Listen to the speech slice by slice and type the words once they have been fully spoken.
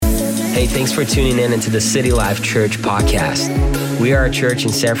Hey, thanks for tuning in into the City Life Church podcast. We are a church in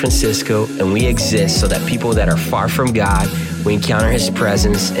San Francisco, and we exist so that people that are far from God will encounter His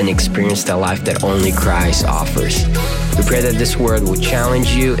presence and experience the life that only Christ offers. We pray that this word will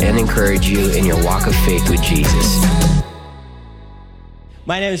challenge you and encourage you in your walk of faith with Jesus.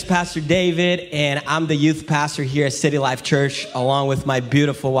 My name is Pastor David, and I'm the youth pastor here at City Life Church, along with my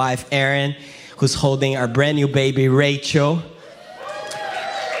beautiful wife, Erin, who's holding our brand new baby, Rachel.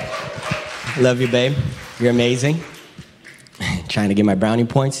 Love you, babe. You're amazing. Trying to get my brownie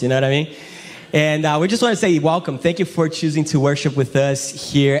points, you know what I mean? And we just want to say welcome. Thank you for choosing to worship with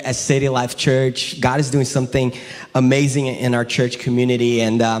us here at City Life Church. God is doing something amazing in our church community,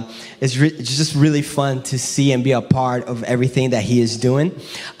 and it's just really fun to see and be a part of everything that He is doing.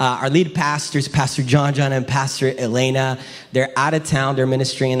 Our lead pastors, Pastor John and Pastor Elena, they're out of town. They're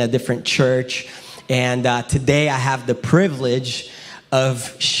ministering in a different church. And today I have the privilege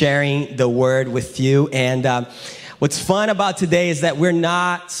of sharing the word with you. And what's fun about today is that we're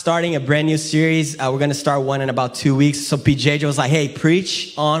not starting a brand new series. We're going to start one in about 2 weeks. So PJ was like, hey,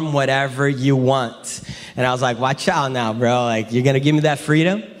 preach on whatever you want. And I was like, watch out now, bro. Like, you're going to give me that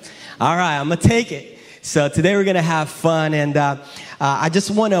freedom? All right, I'm going to take it. So today we're going to have fun. And I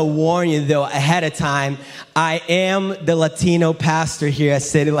just want to warn you, though, ahead of time, I am the Latino pastor here at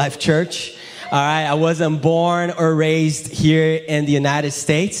City Life Church. All right, I wasn't born or raised here in the United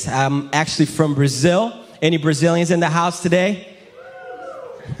States. I'm actually from Brazil. Any Brazilians in the house today?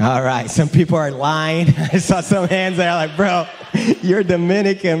 All right, some people are lying. I saw some hands there like, bro, you're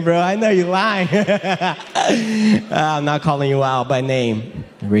Dominican, bro. I know you're lying. I'm not calling you out by name,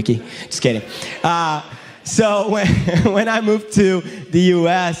 Ricky. Just kidding. So when I moved to the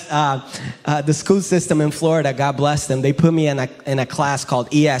U.S., the school system in Florida, God bless them, they put me in a class called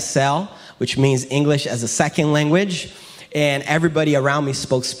ESL, which means English as a second language, and everybody around me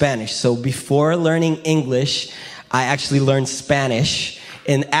spoke Spanish. So before learning English, I actually learned Spanish,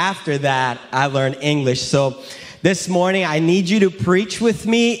 and after that, I learned English. So this morning, I need you to preach with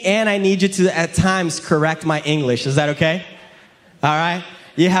me, and I need you to, at times, correct my English. Is that okay? All right?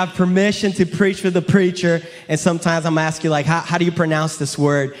 You have permission to preach with the preacher, and sometimes I'm asking you, like, how do you pronounce this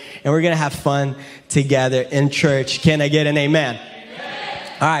word? And we're going to have fun together in church. Can I get an amen?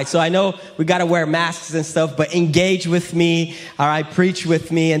 All right, so I know we got to wear masks and stuff, but engage with me, all right, preach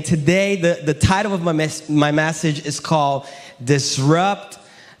with me. And today, the title of my message is called Disrupt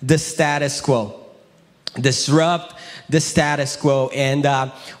the Status Quo. Disrupt the status quo.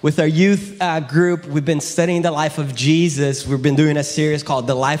 And with our youth group, we've been studying the life of Jesus. We've been doing a series called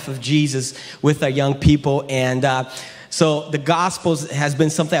The Life of Jesus with our young people. And so the Gospels has been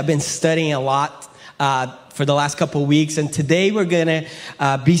something I've been studying a lot for the last couple of weeks. And today we're going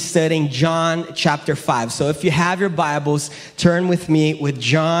to be studying John chapter 5. So if you have your Bibles, turn with me with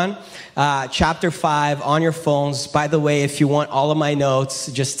John chapter 5 on your phones. By the way, if you want all of my notes,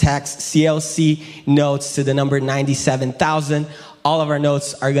 just text CLC notes to the number 97,000. All of our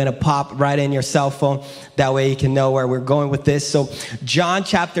notes are going to pop right in your cell phone. That way you can know where we're going with this. So John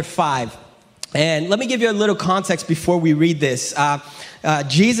chapter 5. And let me give you a little context before we read this.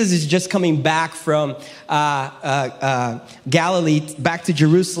 Jesus is just coming back from Galilee back to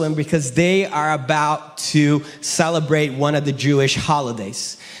Jerusalem because they are about to celebrate one of the Jewish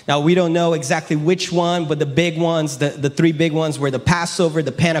holidays. Now, we don't know exactly which one, but the big ones, the three big ones were the Passover,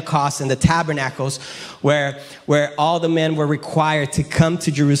 the Pentecost, and the Tabernacles, where all the men were required to come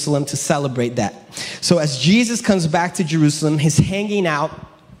to Jerusalem to celebrate that. So as Jesus comes back to Jerusalem, he's hanging out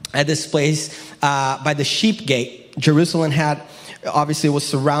at this place by the sheep gate. Jerusalem obviously was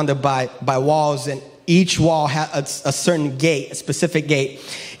surrounded by walls, and each wall had a certain gate, a specific gate.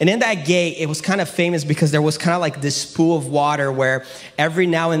 And in that gate, it was kind of famous because there was kind of like this pool of water where every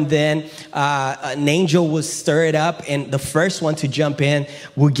now and then an angel would stir it up, and the first one to jump in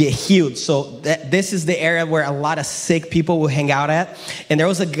would get healed. So this is the area where a lot of sick people will hang out at. And there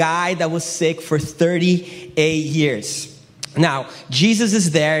was a guy that was sick for 38 years. Now, Jesus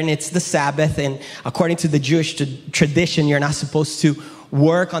is there, and it's the Sabbath, and according to the Jewish tradition, you're not supposed to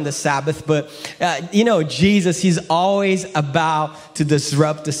work on the Sabbath, but Jesus, he's always about to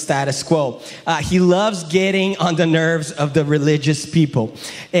disrupt the status quo. He loves getting on the nerves of the religious people,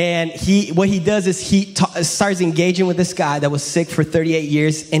 and what he does is he starts engaging with this guy that was sick for 38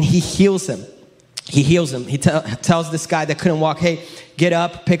 years, and he heals him. He heals him. He tells this guy that couldn't walk, hey, get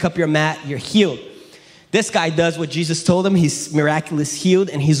up, pick up your mat, you're healed. This guy does what Jesus told him. He's miraculously healed,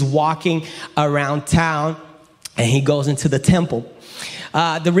 and he's walking around town, and he goes into the temple.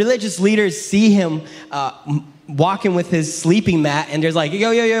 The religious leaders see him walking with his sleeping mat, and they're like,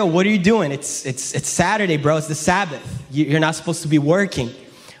 yo, what are you doing? It's Saturday, bro. It's the Sabbath. You're not supposed to be working.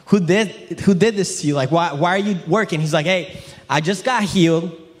 who did this to you? Like, why are you working? He's like, hey, I just got healed,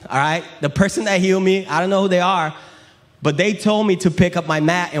 all right? The person that healed me, I don't know who they are, but they told me to pick up my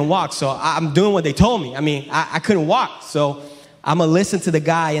mat and walk. So I'm doing what they told me. I mean, I couldn't walk. So I'm going to listen to the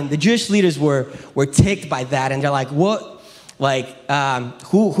guy. And the Jewish leaders were ticked by that. And they're like, what? Like,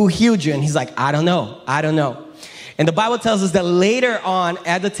 who healed you? And he's like, I don't know. And the Bible tells us that later on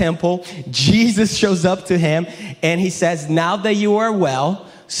at the temple, Jesus shows up to him and he says, now that you are well,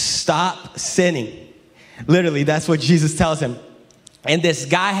 stop sinning. Literally, that's what Jesus tells him. And this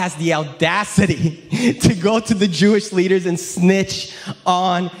guy has the audacity to go to the Jewish leaders and snitch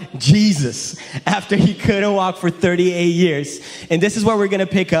on Jesus after he couldn't walk for 38 years. And this is where we're going to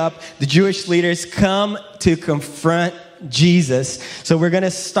pick up. The Jewish leaders come to confront Jesus. So we're going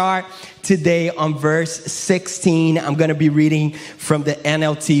to start today on verse 16. I'm going to be reading from the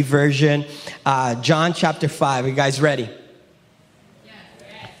NLT version, John chapter 5. Are you guys ready?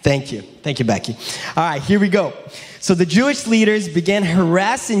 Thank you, Becky. All right, here we go. So the Jewish leaders began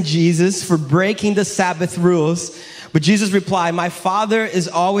harassing Jesus for breaking the Sabbath rules. But Jesus replied, my Father is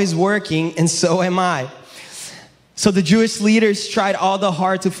always working, and so am I. So the Jewish leaders tried all the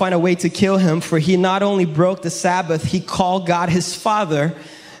hard to find a way to kill him, for he not only broke the Sabbath, he called God his Father,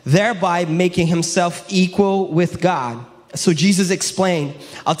 thereby making himself equal with God. So Jesus explained,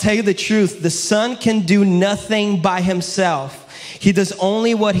 I'll tell you the truth, the Son can do nothing by himself. He does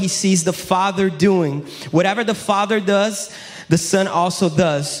only what he sees the Father doing. Whatever the Father does, the Son also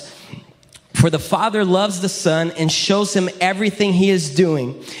does. For the Father loves the Son and shows him everything he is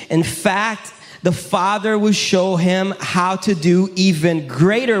doing. In fact, the Father will show him how to do even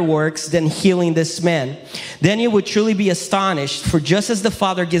greater works than healing this man. Then you will truly be astonished, for just as the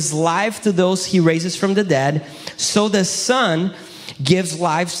Father gives life to those he raises from the dead, so the Son gives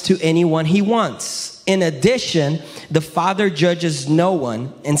lives to anyone he wants. In addition, the Father judges no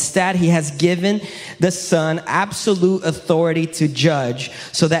one. Instead, he has given the Son absolute authority to judge,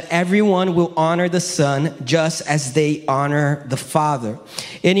 so that everyone will honor the Son just as they honor the Father.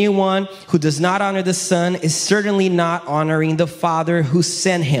 Anyone who does not honor the Son is certainly not honoring the Father who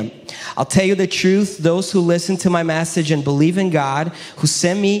sent him. I'll tell you the truth, those who listen to my message and believe in God who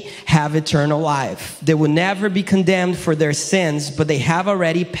sent me have eternal life. They will never be condemned for their sins, but they have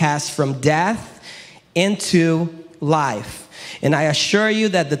already passed from death into life. And I assure you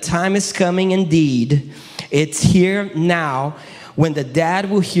that the time is coming indeed. It's here now when the dead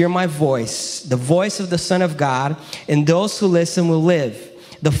will hear my voice, the voice of the Son of God, and those who listen will live.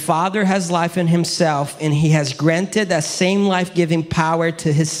 The Father has life in himself, and he has granted that same life-giving power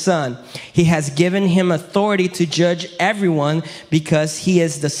to his Son. He has given him authority to judge everyone because he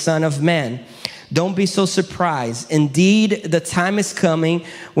is the Son of Man. Don't be so surprised. Indeed, the time is coming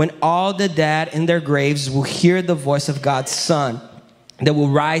when all the dead in their graves will hear the voice of God's Son. They will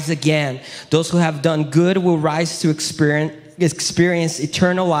rise again. Those who have done good will rise to experience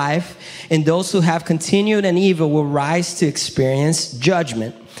eternal life, and those who have continued in evil will rise to experience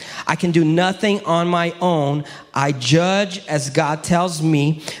judgment. I can do nothing on my own. I judge as God tells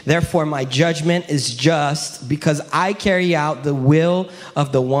me. Therefore, my judgment is just because I carry out the will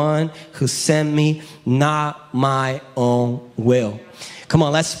of the one who sent me, not my own will. Come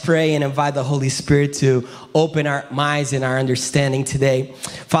on, let's pray and invite the Holy Spirit to open our minds and our understanding today.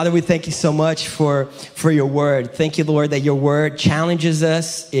 Father, we thank you so much for your word. Thank you, Lord, that your word challenges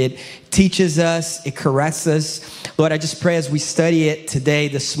us. It teaches us. It corrects us. Lord, I just pray as we study it today,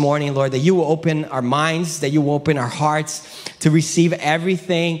 this morning, Lord, that you will open our minds, that you will open our hearts to receive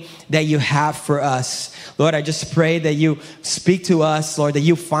everything that you have for us. Lord, I just pray that you speak to us, Lord, that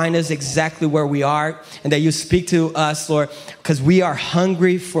you find us exactly where we are, and that you speak to us, Lord, because we are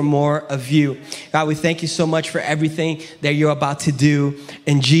hungry for more of you. God, we thank you so much for everything that you're about to do.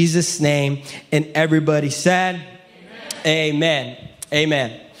 In Jesus' name, and everybody said, amen.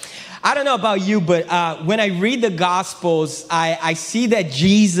 Amen. I don't know about you, but when I read the Gospels, I see that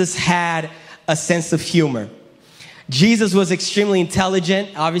Jesus had a sense of humor. Jesus was extremely intelligent.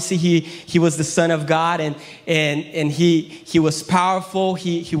 Obviously, he was the Son of God, and he was powerful.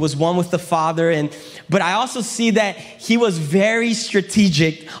 He was one with the Father. But I also see that he was very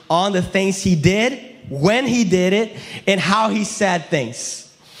strategic on the things he did, when he did it, and how he said things.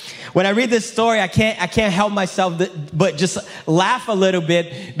 When I read this story, I can't help myself but just laugh a little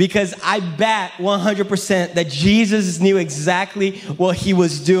bit, because I bet 100% that Jesus knew exactly what he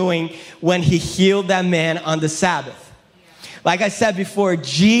was doing when he healed that man on the Sabbath. Like I said before,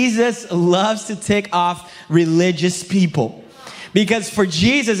 Jesus loves to tick off religious people. Because for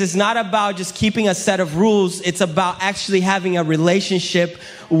Jesus, it's not about just keeping a set of rules. It's about actually having a relationship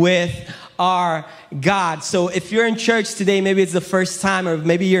with our God. So if you're in church today, maybe it's the first time, or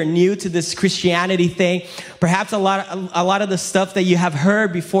maybe you're new to this Christianity thing. Perhaps a lot of the stuff that you have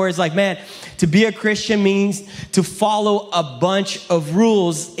heard before is like, man, to be a Christian means to follow a bunch of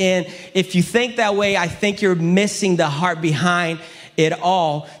rules. And if you think that way, I think you're missing the heart behind it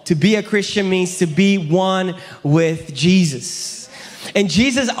all. To be a Christian means to be one with Jesus. And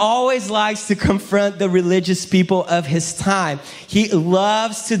Jesus always likes to confront the religious people of his time. He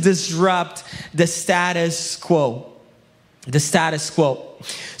loves to disrupt the status quo. The status quo.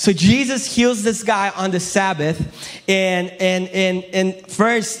 So Jesus heals this guy on the Sabbath, and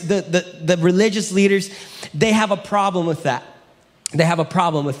first the religious leaders, they have a problem with that. They have a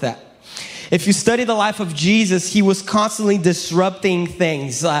problem with that. If you study the life of Jesus, he was constantly disrupting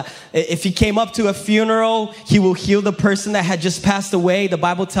things. If he came up to a funeral, he will heal the person that had just passed away. The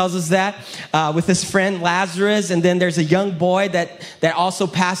Bible tells us that with his friend Lazarus. And then there's a young boy that also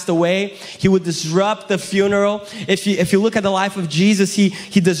passed away. He would disrupt the funeral. If you look at the life of Jesus,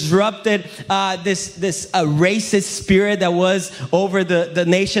 he disrupted this racist spirit that was over the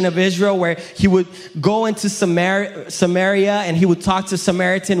nation of Israel, where he would go into Samaria and he would talk to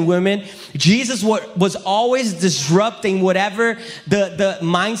Samaritan women. Jesus was always disrupting whatever the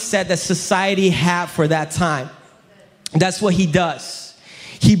mindset that society had for that time. That's what he does.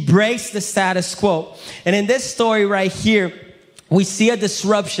 He breaks the status quo. And in this story right here, we see a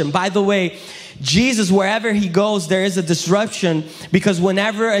disruption. By the way, Jesus, wherever he goes, there is a disruption, because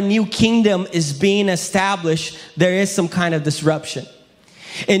whenever a new kingdom is being established, there is some kind of disruption.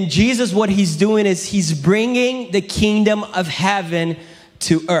 And Jesus, what he's doing is he's bringing the kingdom of heaven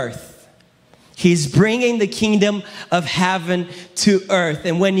to earth. He's bringing the kingdom of heaven to earth.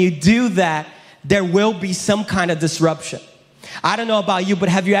 And when you do that, there will be some kind of disruption. I don't know about you, but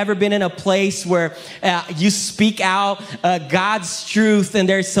have you ever been in a place where you speak out God's truth and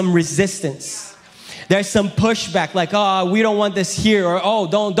there's some resistance? There's some pushback, like, oh, we don't want this here, or oh,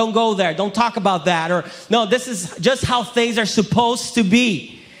 don't go there, don't talk about that, or no, this is just how things are supposed to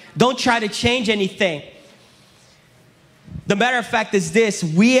be. Don't try to change anything. The matter of fact is this: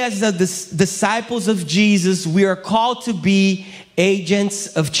 we as the disciples of Jesus, we are called to be agents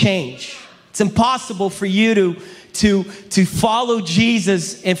of change. It's impossible for you to follow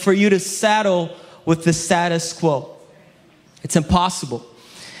Jesus and for you to settle with the status quo. It's impossible.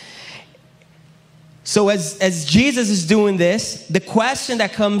 So as Jesus is doing this, the question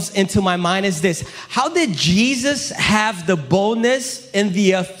that comes into my mind is this: how did Jesus have the boldness and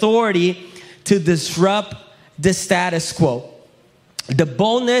the authority to disrupt the status quo? The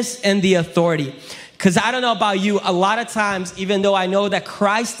boldness and the authority. Because I don't know about you, a lot of times, even though I know that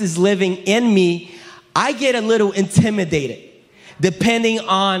Christ is living in me, I get a little intimidated depending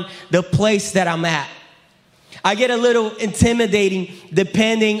on the place that I'm at. I get a little intimidating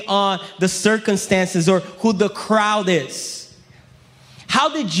depending on the circumstances or who the crowd is. How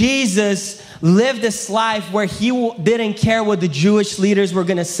did Jesus live this life where he didn't care what the Jewish leaders were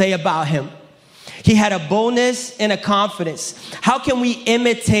going to say about him? He had a boldness and a confidence. How can we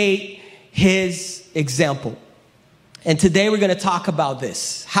imitate his example? And today we're going to talk about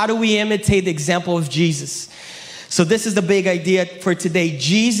this. How do we imitate the example of Jesus? So this is the big idea for today.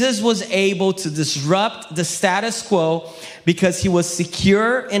 Jesus was able to disrupt the status quo because he was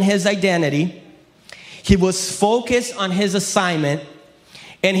secure in his identity. He was focused on his assignment,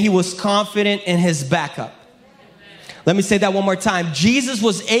 and he was confident in his backup. Let me say that one more time. Jesus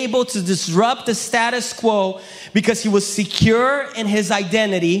was able to disrupt the status quo because he was secure in his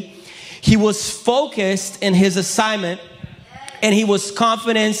identity. He was focused in his assignment, and he was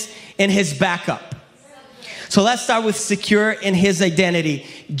confident in his backup. So let's start with secure in his identity.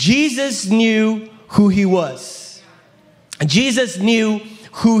 Jesus knew who he was. Jesus knew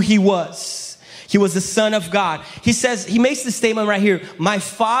who he was. He was the Son of God. He makes the statement right here: my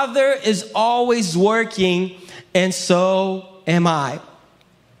Father is always working, and so am I.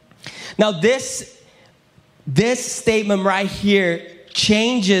 Now this statement right here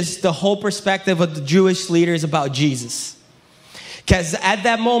changes the whole perspective of the Jewish leaders about Jesus. Because at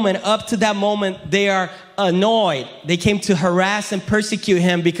that moment, up to that moment, they are annoyed. They came to harass and persecute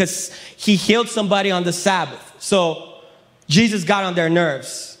him because he healed somebody on the Sabbath. So Jesus got on their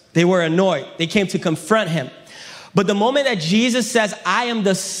nerves. They were annoyed. They came to confront him. But the moment that Jesus says, I am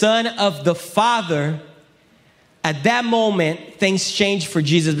the Son of the Father, at that moment, things changed for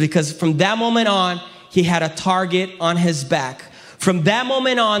Jesus, because from that moment on, he had a target on his back. From that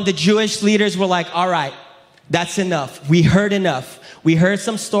moment on, the Jewish leaders were like, all right, that's enough. We heard enough. We heard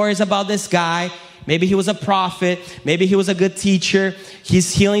some stories about this guy. Maybe he was a prophet. Maybe he was a good teacher.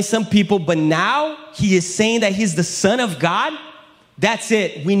 He's healing some people. But now he is saying that he's the Son of God. That's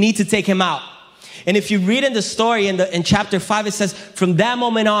it. We need to take him out. And if you read in the story in chapter 5, it says, from that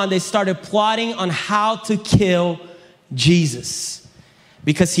moment on, they started plotting on how to kill Jesus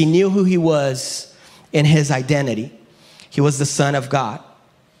because he knew who he was in his identity. He was the Son of God.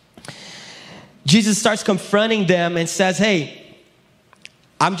 Jesus starts confronting them and says, hey,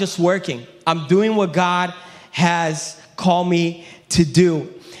 I'm just working. I'm doing what God has called me to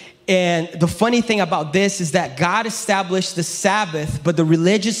do. And the funny thing about this is that God established the Sabbath, but the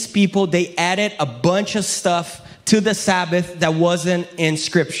religious people, they added a bunch of stuff to the Sabbath that wasn't in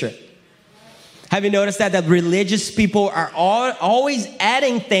Scripture. Have you noticed that religious people are always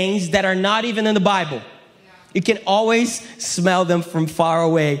adding things that are not even in the Bible? You can always smell them from far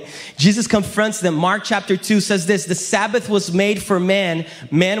away. Jesus confronts them. Mark chapter 2 says this, the Sabbath was made for man.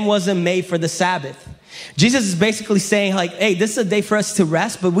 Man wasn't made for the Sabbath. Jesus is basically saying like, hey, this is a day for us to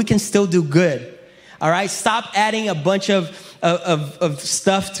rest, but we can still do good. All right, stop adding a bunch of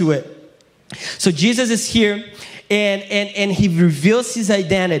stuff to it. So Jesus is here and he reveals his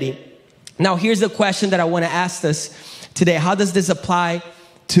identity. Now, here's the question that I want to ask us today. How does this apply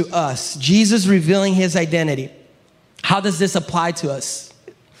to us? Jesus revealing his identity. How does this apply to us?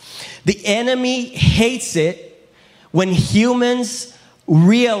 The enemy hates it when humans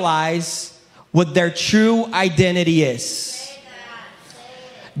realize what their true identity is.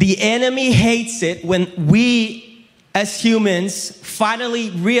 The enemy hates it when we as humans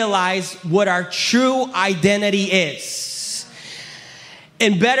finally realize what our true identity is.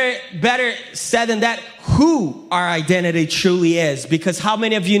 And better said than that, who our identity truly is. Because how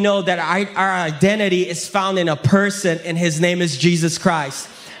many of you know that our identity is found in a person and his name is Jesus Christ?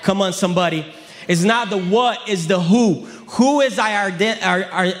 Come on, somebody. It's not the what, it's the who. Who is our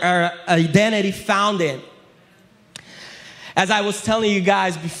identity found in? As I was telling you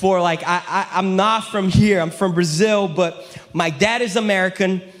guys before, like I'm not from here. I'm from Brazil, but my dad is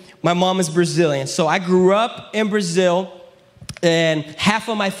American. My mom is Brazilian. So I grew up in Brazil. And half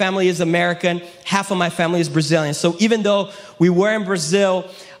of my family is American, half of my family is Brazilian. So even though we were in Brazil,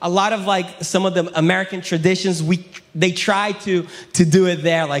 a lot of like some of the American traditions, they tried to do it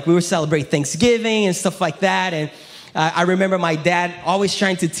there. Like we would celebrate Thanksgiving and stuff like that. And I remember my dad always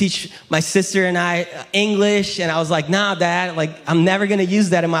trying to teach my sister and I English. And I was like, nah, Dad, like I'm never going to use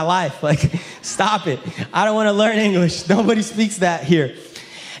that in my life. Like, stop it. I don't want to learn English. Nobody speaks that here.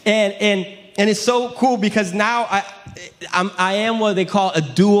 And it's so cool because now I am what they call a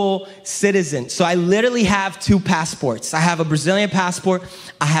dual citizen. So I literally have two passports. I have a Brazilian passport.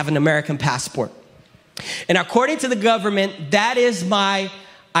 I have an American passport. And according to the government, that is my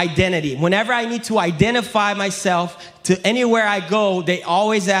identity. Whenever I need to identify myself to anywhere I go, they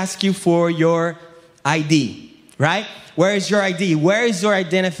always ask you for your ID, right? Where is your ID? Where is your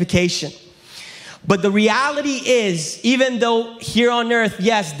identification? But the reality is, even though here on earth,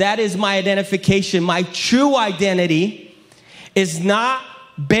 yes, that is my identification, my true identity is not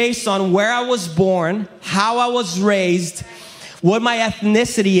based on where I was born, how I was raised, what my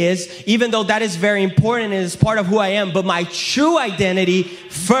ethnicity is, even though that is very important and is part of who I am. But my true identity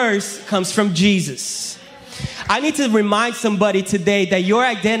first comes from Jesus. I need to remind somebody today that your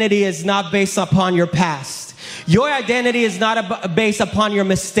identity is not based upon your past. Your identity is not based upon your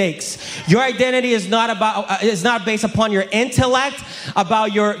mistakes. Your identity is not based upon your intellect,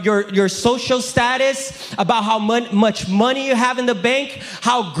 about your social status, about how much money you have in the bank,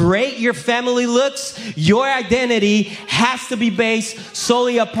 how great your family looks. Your identity has to be based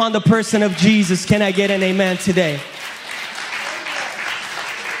solely upon the person of Jesus. Can I get an amen today?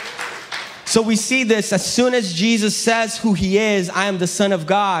 So we see this as soon as Jesus says who he is, I am the Son of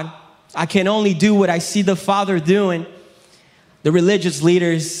God. I can only do what I see the Father doing. The religious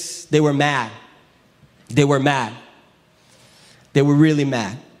leaders, they were mad. They were mad. They were really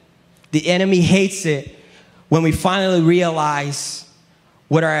mad. The enemy hates it when we finally realize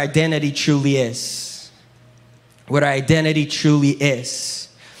what our identity truly is. What our identity truly is.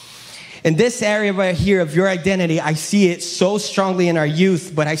 In this area right here of your identity, I see it so strongly in our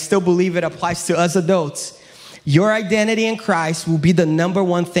youth, but I still believe it applies to us adults. Your identity in Christ will be the number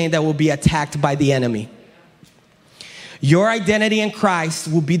one thing that will be attacked by the enemy. Your identity in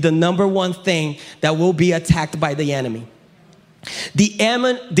Christ will be the number one thing that will be attacked by the enemy. The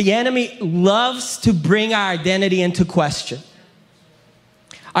enemy loves to bring our identity into question.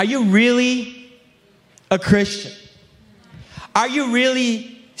 Are you really a Christian? Are you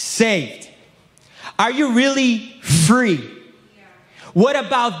really saved? Are you really free? What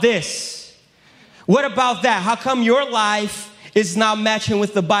about this? What about that? How come your life is not matching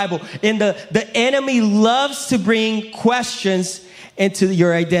with the Bible? And the enemy loves to bring questions into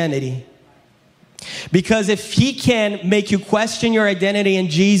your identity. Because if he can make you question your identity in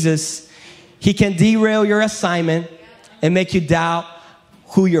Jesus, he can derail your assignment and make you doubt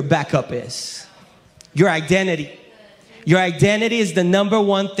who your backup is. Your identity. Your identity is the number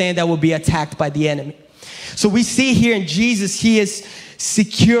one thing that will be attacked by the enemy. So we see here in Jesus, he is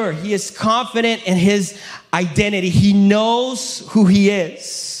secure. He is confident in his identity. He knows who he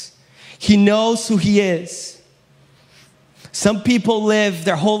is. He knows who he is. Some people live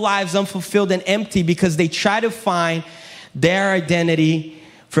their whole lives unfulfilled and empty because they try to find their identity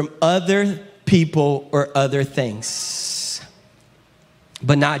from other people or other things.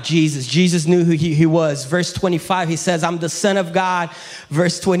 But not Jesus. Jesus knew who he was. Verse 25, he says, I'm the Son of God.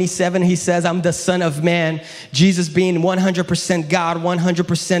 Verse 27, he says, I'm the Son of Man. Jesus, being 100% God,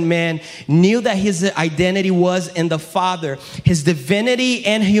 100% man, knew that his identity was in the Father. His divinity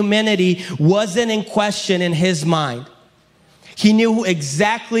and humanity wasn't in question in his mind. He knew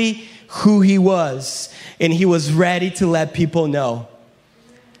exactly who he was, and he was ready to let people know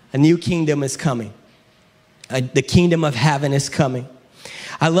a new kingdom is coming. The kingdom of heaven is coming.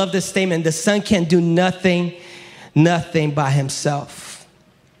 I love this statement. The Son can do nothing by himself.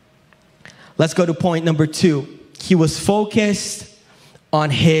 Let's go to point number 2. He was focused on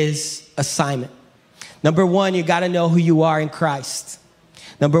his assignment. Number 1, you got to know who you are in Christ.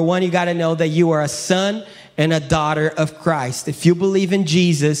 Number 1, you got to know that you are a son and a daughter of Christ. If you believe in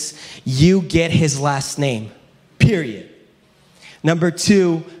Jesus, you get his last name, period. Number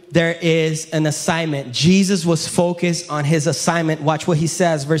 2, there is an assignment. Jesus was focused on his assignment. Watch what he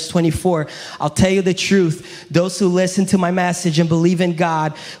says, verse 24. I'll tell you the truth. Those who listen to my message and believe in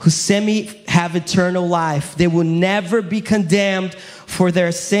God, who sent me, have eternal life. They will never be condemned for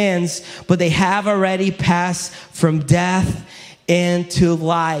their sins, but they have already passed from death into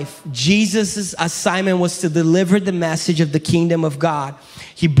life. Jesus' assignment was to deliver the message of the kingdom of God.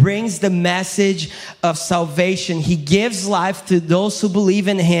 He brings the message of salvation. He gives life to those who believe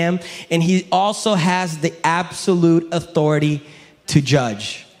in him, and he also has the absolute authority to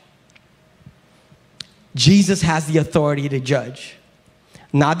judge. Jesus has the authority to judge.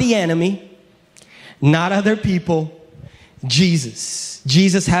 Not the enemy, not other people, Jesus.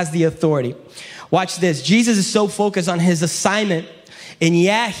 Jesus has the authority. Watch this. Jesus is so focused on his assignment, and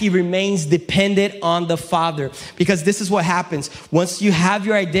yet he remains dependent on the Father. Because this is what happens. Once you have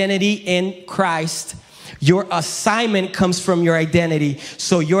your identity in Christ, your assignment comes from your identity.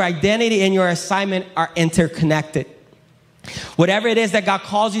 So your identity and your assignment are interconnected. Whatever it is that God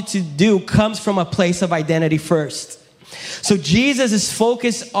calls you to do comes from a place of identity first. So Jesus is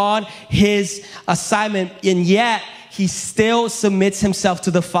focused on his assignment, and yet he still submits himself to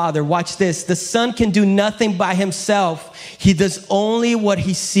the Father. Watch this. The Son can do nothing by himself. He does only what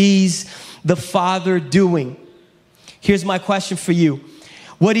he sees the Father doing. Here's my question for you.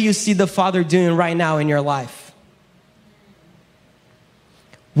 What do you see the Father doing right now in your life?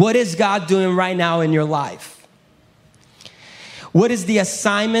 What is God doing right now in your life? What is the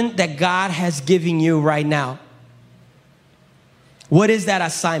assignment that God has given you right now? What is that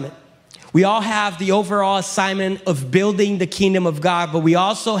assignment? We all have the overall assignment of building the kingdom of God, but we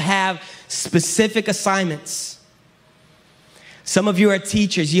also have specific assignments. Some of you are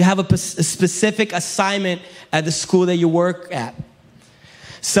teachers. You have a specific assignment at the school that you work at.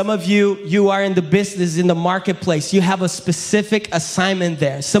 Some of you are in the business, in the marketplace. You have a specific assignment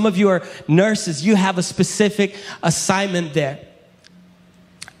there. Some of you are nurses. You have a specific assignment there.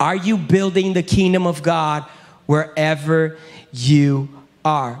 Are you building the kingdom of God wherever you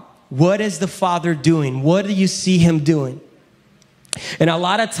are? What is the Father doing? What do you see him doing? And a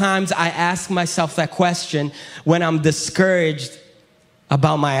lot of times I ask myself that question when I'm discouraged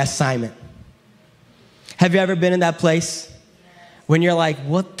about my assignment. Have you ever been in that place when you're like,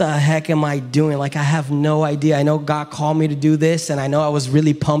 what the heck am I doing? Like, I have no idea. I know God called me to do this, and I know I was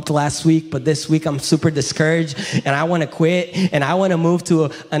really pumped last week, but this week I'm super discouraged, and I want to quit, and I want to move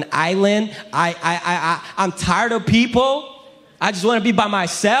to an island. I'm tired of people. I just want to be by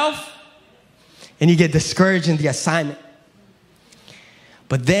myself. And you get discouraged in the assignment.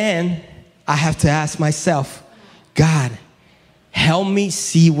 But then I have to ask myself, God, help me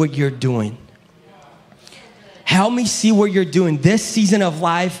see what you're doing. Help me see what you're doing. This season of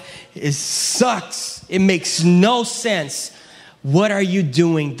life sucks. It makes no sense. What are you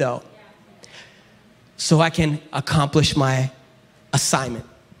doing though? So I can accomplish my assignment.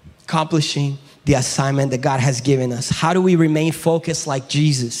 Accomplishing the assignment that God has given us. How do we remain focused like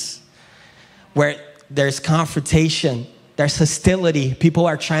Jesus? Where there's confrontation, there's hostility, people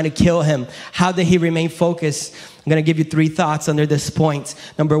are trying to kill him. How did he remain focused? I'm going to give you 3 thoughts under this point.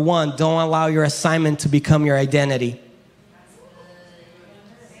 Number 1, don't allow your assignment to become your identity.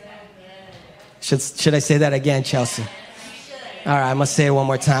 Should I say that again, Chelsea? All right, I'm going to say it one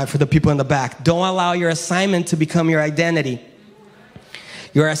more time for the people in the back. Don't allow your assignment to become your identity.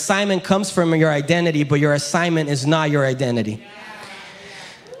 Your assignment comes from your identity, but your assignment is not your identity.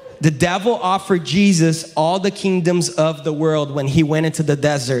 The devil offered Jesus all the kingdoms of the world when he went into the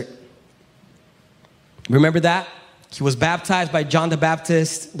desert. Remember that? He was baptized by John the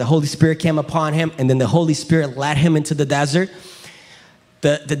Baptist. The Holy Spirit came upon him, and then the Holy Spirit led him into the desert.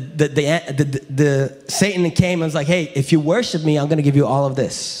 Satan came and was like, hey, if you worship me, I'm going to give you all of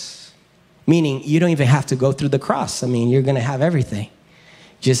this. Meaning, you don't even have to go through the cross. I mean, you're going to have everything.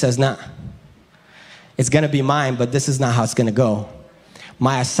 Jesus says, nah. It's going to be mine, but this is not how it's going to go.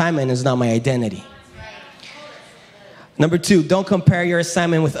 My assignment is not my identity. Number 2, don't compare your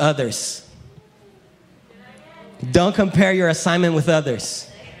assignment with others. Don't compare your assignment with others.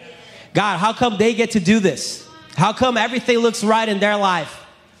 God, how come they get to do this? How come everything looks right in their life?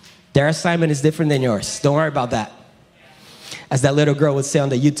 Their assignment is different than yours. Don't worry about that. As that little girl would say on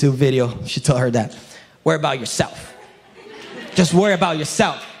the YouTube video, she told her that, worry about yourself. Just worry about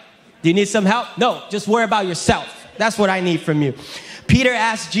yourself. Do you need some help? No, just worry about yourself. That's what I need from you. Peter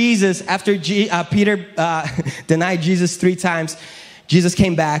asked Jesus, after Peter denied Jesus 3 times, Jesus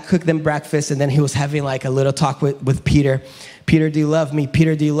came back, cooked them breakfast, and then he was having like a little talk with Peter. Peter, do you love me?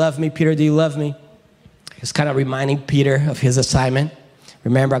 Peter, do you love me? Peter, do you love me? He's kind of reminding Peter of his assignment.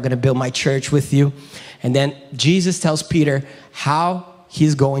 Remember, I'm going to build my church with you. And then Jesus tells Peter how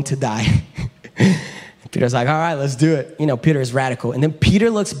he's going to die. Peter's like, all right, let's do it. You know, Peter is radical. And then Peter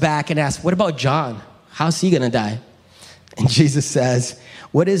looks back and asks, what about John? How's he going to die? And Jesus says,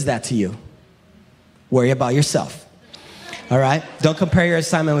 what is that to you? Worry about yourself. All right? Don't compare your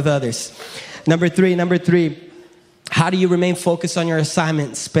assignment with others. Number three, how do you remain focused on your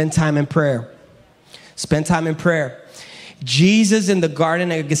assignment? Spend time in prayer. Spend time in prayer. Jesus in the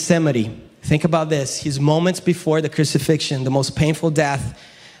Garden of Gethsemane, think about this. His moments before the crucifixion, the most painful death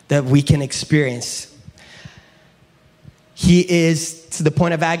that we can experience. He is to the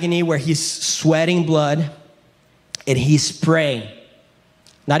point of agony where he's sweating blood and he's praying.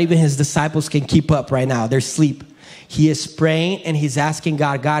 Not even his disciples can keep up right now. They're asleep. He is praying and he's asking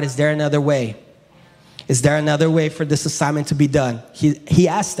God, God, is there another way? Is there another way for this assignment to be done? He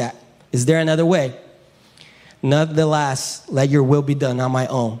asked that. Is there another way? Nonetheless, let your will be done, not my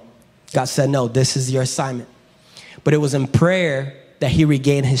own. God said, no, this is your assignment. But it was in prayer that he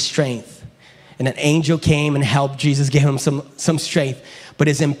regained his strength. And an angel came and helped Jesus, gave him some strength. But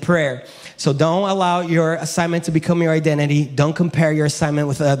it's in prayer. So don't allow your assignment to become your identity. Don't compare your assignment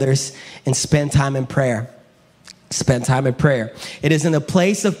with others. And spend time in prayer. Spend time in prayer. It is in the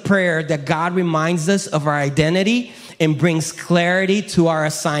place of prayer that God reminds us of our identity and brings clarity to our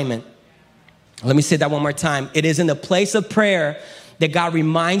assignment. Let me say that one more time. It is in the place of prayer that God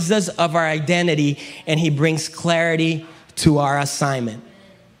reminds us of our identity and he brings clarity to our assignment.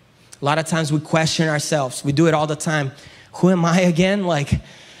 A lot of times we question ourselves. We do it all the time. Who am I again? Like,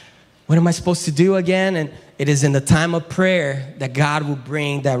 what am I supposed to do again? And it is in the time of prayer that God will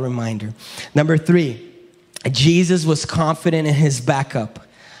bring that reminder. Number 3, Jesus was confident in his backup.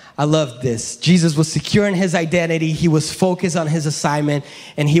 I love this. Jesus was secure in his identity. He was focused on his assignment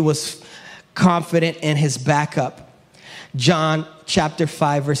and he was confident in his backup. John chapter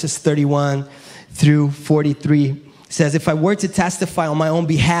 5 verses 31 through 43 says, if I were to testify on my own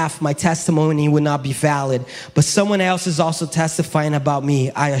behalf, my testimony would not be valid. But someone else is also testifying about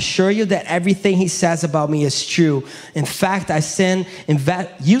me. I assure you that everything he says about me is true. In fact,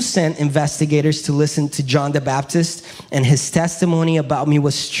 you sent investigators to listen to John the Baptist, and his testimony about me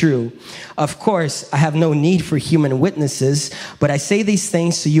was true. Of course, I have no need for human witnesses, but I say these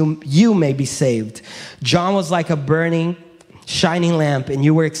things so you may be saved. John was like a burning shining lamp, and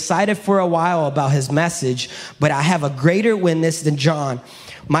you were excited for a while about his message, but I have a greater witness than John,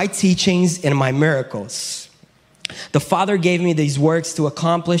 my teachings and my miracles. The Father gave me these works to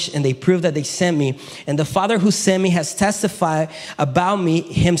accomplish, and they prove that they sent me. And the Father who sent me has testified about me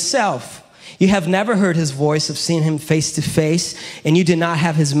himself. You have never heard his voice, have seen him face to face, and you do not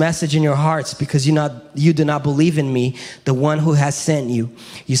have his message in your hearts because you do not believe in me, the one who has sent you.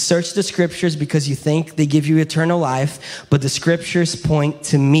 You search the scriptures because you think they give you eternal life, but the scriptures point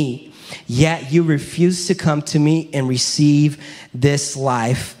to me. Yet you refuse to come to me and receive this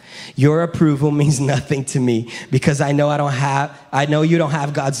life. Your approval means nothing to me because I know you don't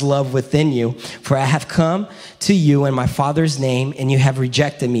have God's love within you. For I have come to you in my Father's name and you have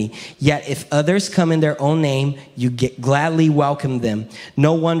rejected me. Yet if others come in their own name, you gladly welcome them.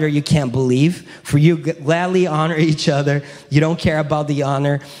 No wonder you can't believe, for you gladly honor each other. You don't care about the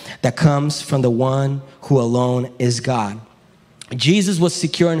honor that comes from the one who alone is God. Jesus was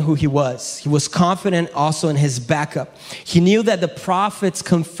secure in who he was. He was confident also in his backup. He knew that the prophets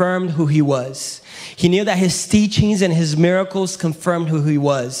confirmed who he was. He knew that his teachings and his miracles confirmed who he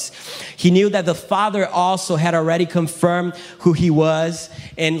was. He knew that the Father also had already confirmed who he was.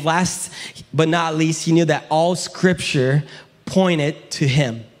 And last but not least, he knew that all scripture pointed to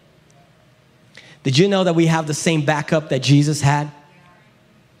him. Did you know that we have the same backup that Jesus had?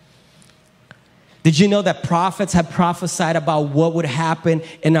 Did you know that prophets have prophesied about what would happen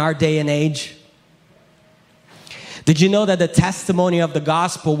in our day and age? Did you know that the testimony of the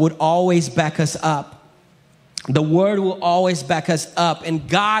gospel would always back us up? The word will always back us up, and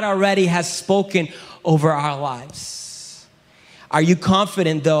God already has spoken over our lives. Are you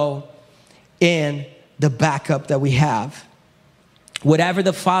confident, though, in the backup that we have? Whatever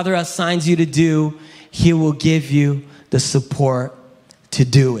the Father assigns you to do, he will give you the support to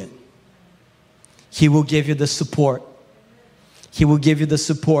do it. He will give you the support. He will give you the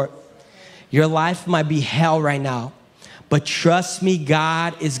support. Your life might be hell right now, but trust me,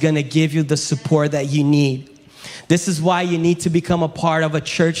 God is going to give you the support that you need. This is why you need to become a part of a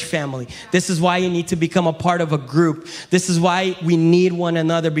church family. This is why you need to become a part of a group. This is why we need one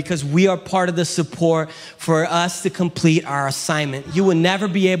another, because we are part of the support for us to complete our assignment. You will never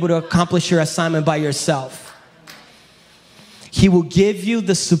be able to accomplish your assignment by yourself. He will give you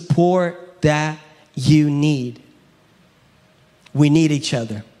the support that you need. We need each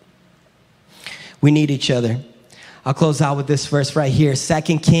other. We need each other. I'll close out with this verse right here.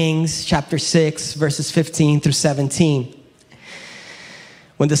 2 Kings chapter 6, verses 15 through 17.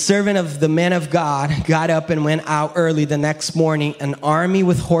 When the servant of the man of God got up and went out early the next morning, an army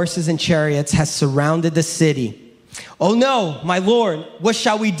with horses and chariots had surrounded the city. "Oh no, my Lord, what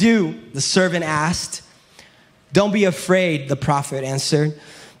shall we do?" the servant asked. "Don't be afraid," the prophet answered.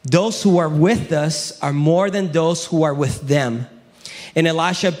 "Those who are with us are more than those who are with them." And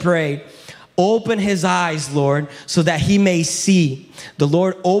Elisha prayed, "Open his eyes, Lord, so that he may see." The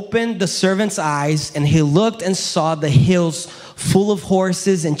Lord opened the servant's eyes, and he looked and saw the hills full of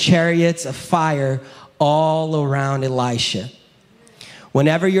horses and chariots of fire all around Elisha.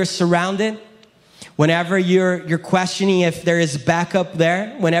 Whenever you're surrounded, whenever you're questioning if there is backup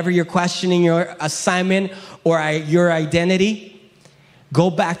there, whenever you're questioning your assignment or your identity, go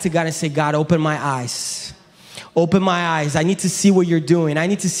back to God and say, "God, open my eyes. Open my eyes. I need to see what you're doing. I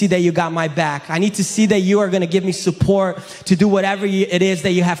need to see that you got my back. I need to see that you are going to give me support to do whatever it is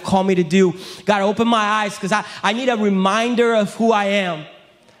that you have called me to do. God, open my eyes, because I need a reminder of who I am."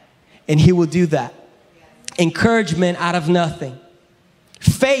 And he will do that. Encouragement out of nothing.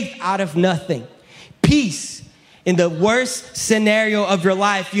 Faith out of nothing. Peace. In the worst scenario of your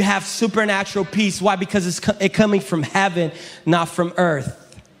life, you have supernatural peace. Why? Because it's coming from heaven, not from earth.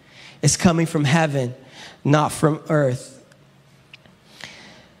 It's coming from heaven, not from earth.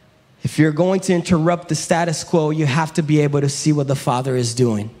 If you're going to interrupt the status quo, you have to be able to see what the Father is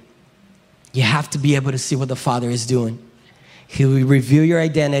doing. You have to be able to see what the Father is doing. He will reveal your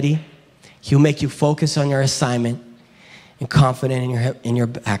identity. He'll make you focus on your assignment and confident in your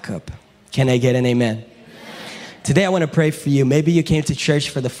backup. Can I get an amen? Today I want to pray for you. Maybe you came to church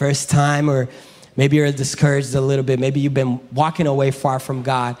for the first time, or maybe you're discouraged a little bit. Maybe you've been walking away far from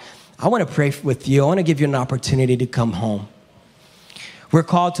God. I want to pray with you. I want to give you an opportunity to come home. We're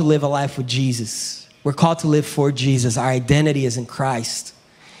called to live a life with Jesus. We're called to live for Jesus. Our identity is in Christ.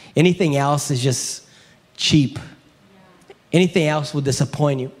 Anything else is just cheap. Anything else will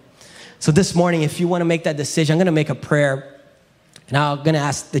disappoint you. So this morning, if you want to make that decision, I'm going to make a prayer. And I'm going to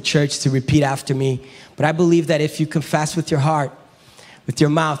ask the church to repeat after me. But I believe that if you confess with your heart, with your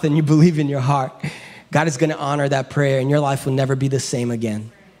mouth, and you believe in your heart, God is going to honor that prayer, and your life will never be the same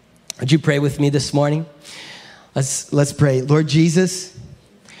again. Would you pray with me this morning? Let's pray. Lord Jesus,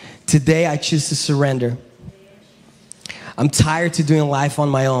 today I choose to surrender. I'm tired to doing life on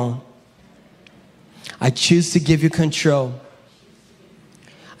my own. I choose to give you control.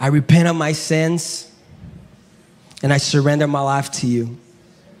 I repent of my sins, and I surrender my life to you.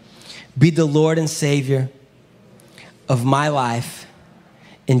 Be the Lord and Savior of my life.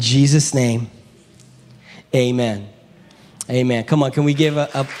 In Jesus' name, amen. Amen. Come on, can we give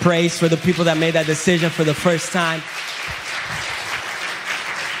a praise for the people that made that decision for the first time?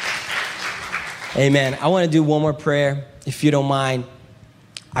 Amen. I want to do one more prayer, if you don't mind.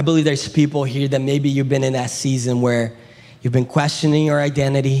 I believe there's people here that maybe you've been in that season where you've been questioning your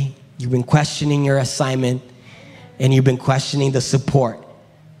identity, you've been questioning your assignment, and you've been questioning the support,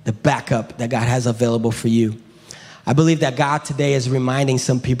 the backup that God has available for you. I believe that God today is reminding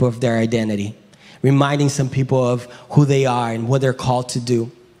some people of their identity, reminding some people of who they are and what they're called to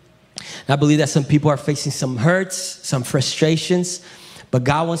do. And I believe that some people are facing some hurts, some frustrations, but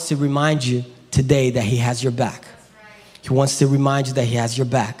God wants to remind you today that he has your back. He wants to remind you that he has your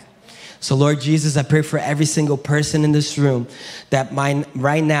back. So Lord Jesus, I pray for every single person in this room that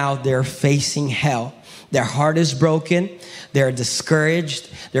right now they're facing hell. Their heart is broken. They're discouraged.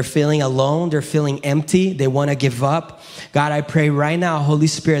 They're feeling alone. They're feeling empty. They want to give up. God, I pray right now, Holy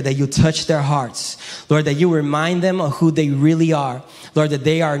Spirit, that you touch their hearts. Lord, that you remind them of who they really are. Lord, that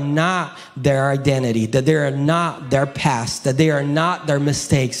they are not their identity, that they are not their past, that they are not their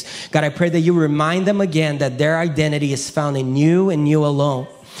mistakes. God, I pray that you remind them again that their identity is found in you and you alone.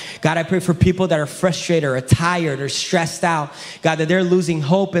 God, I pray for people that are frustrated or tired or stressed out. God, that they're losing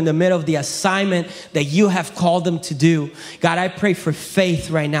hope in the middle of the assignment that you have called them to do. God, I pray for faith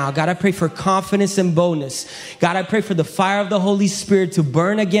right now. God, I pray for confidence and boldness. God, I pray for the fire of the Holy Spirit to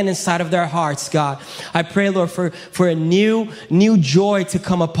burn again inside of their hearts, God. I pray, Lord, for a new joy to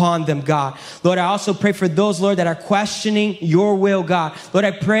come upon them, God. Lord, I also pray for those, Lord, that are questioning your will, God. Lord,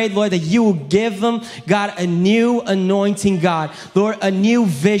 I pray, Lord, that you will give them, God, a new anointing, God. Lord, a new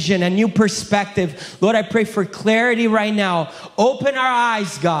vision, a new perspective. Lord, I pray for clarity right now. Open our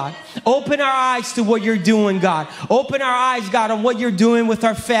eyes, God. Open our eyes to what you're doing, God. Open our eyes, God, on what you're doing with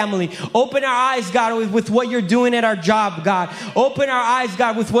our family. Open our eyes, God, with what you're doing at our job, God. Open our eyes,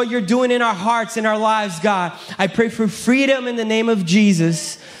 God, with what you're doing in our hearts and our lives, God. I pray for freedom in the name of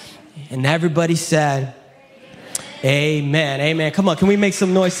Jesus. And everybody said, amen. Amen. Come on, can we make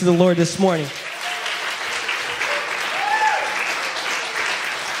some noise to the Lord this morning?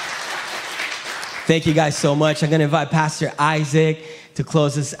 Thank you guys so much. I'm going to invite Pastor Isaac to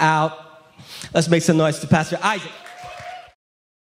close us out. Let's make some noise to Pastor Isaac.